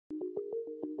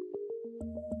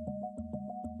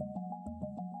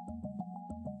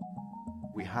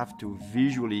We have to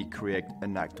visually create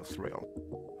an act of thrill.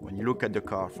 When you look at the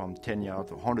car from 10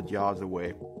 yards or 100 yards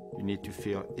away, you need to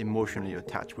feel emotionally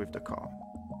attached with the car.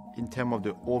 In terms of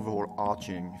the overall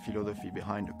arching philosophy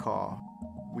behind the car,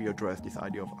 we address this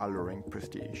idea of alluring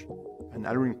prestige. And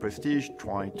alluring prestige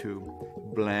trying to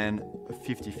blend a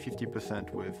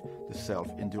 50-50% with the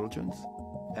self-indulgence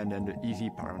and then the easy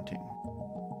parenting.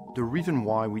 The reason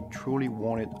why we truly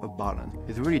wanted a balance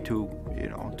is really to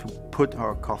put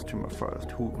our customer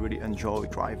first, who really enjoy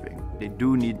driving. They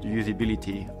do need the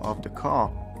usability of the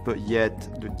car, but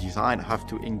yet the design have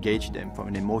to engage them from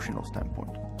an emotional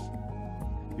standpoint.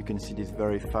 You can see this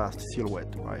very fast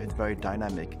silhouette, right? It's very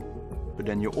dynamic. But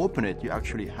then you open it, you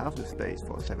actually have the space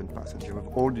for a 7th passenger with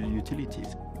all the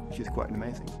utilities, which is quite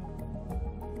amazing.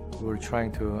 We're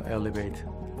trying to elevate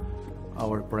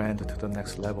our brand to the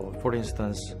next level. For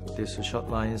instance, this short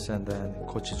lines and then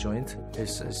coach joint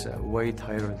is way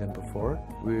tighter than before.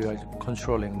 We are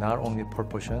controlling not only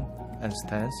proportion and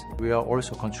stance, we are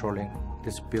also controlling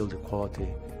this build quality.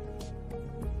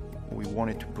 We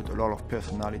wanted to put a lot of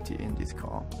personality in this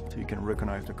car, so you can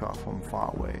recognize the car from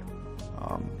far away.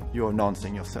 You're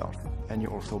announcing yourself, and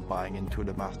you're also buying into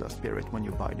the Mazda spirit when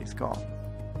you buy this car.